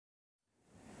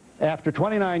After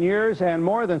 29 years and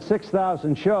more than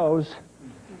 6,000 shows,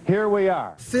 here we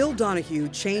are. Phil Donahue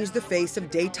changed the face of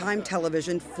daytime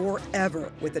television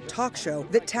forever with a talk show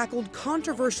that tackled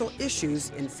controversial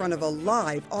issues in front of a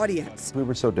live audience. We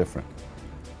were so different.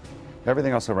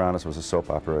 Everything else around us was a soap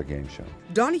opera, a game show.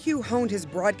 Donahue honed his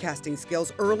broadcasting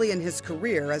skills early in his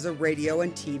career as a radio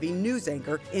and TV news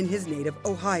anchor in his native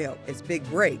Ohio. His big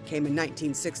break came in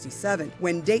 1967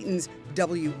 when Dayton's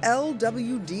WLWD-TV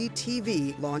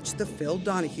launched The Phil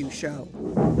Donahue Show.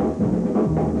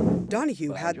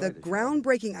 Donahue had the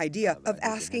groundbreaking idea of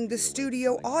asking the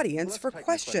studio audience for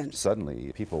questions.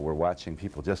 Suddenly, people were watching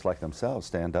people just like themselves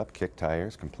stand up, kick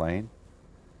tires, complain.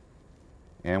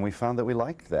 And we found that we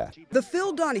liked that. The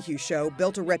Phil Donahue Show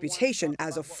built a reputation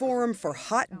as a forum for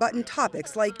hot-button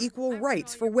topics like equal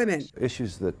rights for women.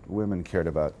 Issues that women cared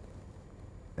about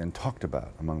and talked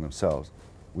about among themselves,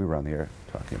 we were on the air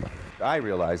talking about. I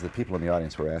realized that people in the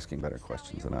audience were asking better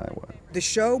questions than I was. The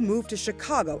show moved to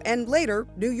Chicago and later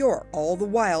New York, all the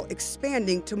while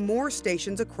expanding to more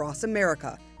stations across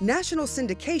America. National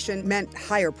syndication meant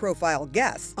higher-profile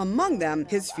guests, among them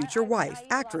his future wife,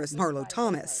 actress Marlo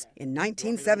Thomas. In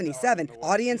 1977,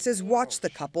 audiences watched the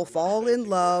couple fall in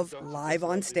love live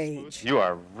on stage. You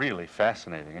are really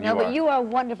fascinating. No, but you are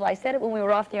wonderful. I said it when we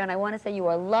were off there, and I want to say you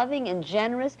are loving and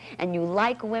generous, and you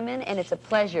like women, and it's a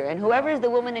pleasure. And whoever is the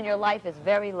woman in your life is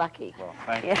very lucky. Well,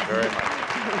 thank you very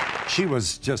much. She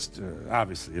was just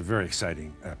obviously a very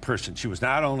exciting person. She was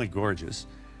not only gorgeous,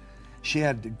 she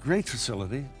had great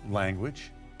facility,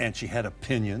 language, and she had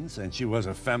opinions, and she was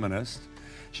a feminist.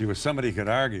 She was somebody you could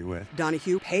argue with.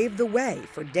 Donahue paved the way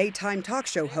for daytime talk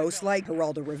show hosts like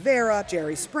Geraldo Rivera,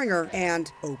 Jerry Springer,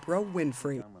 and Oprah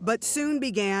Winfrey. But soon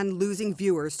began losing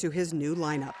viewers to his new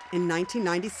lineup. In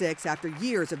 1996, after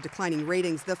years of declining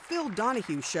ratings, The Phil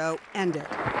Donahue Show ended.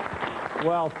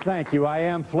 Well, thank you. I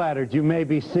am flattered. You may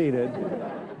be seated.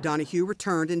 Donahue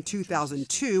returned in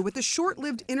 2002 with a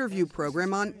short-lived interview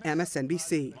program on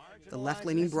MSNBC. The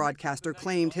left-leaning broadcaster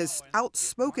claimed his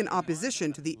outspoken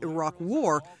opposition to the Iraq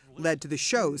War led to the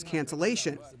show's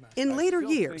cancellation. In later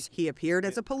years, he appeared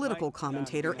as a political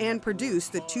commentator and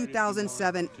produced the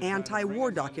 2007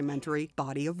 anti-war documentary,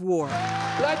 Body of War.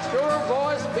 Let your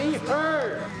voice be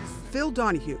heard. Phil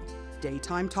Donahue,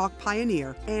 daytime talk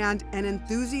pioneer and an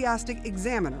enthusiastic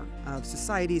examiner of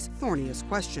society's thorniest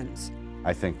questions.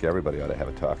 I think everybody ought to have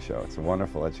a talk show. It's a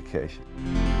wonderful education.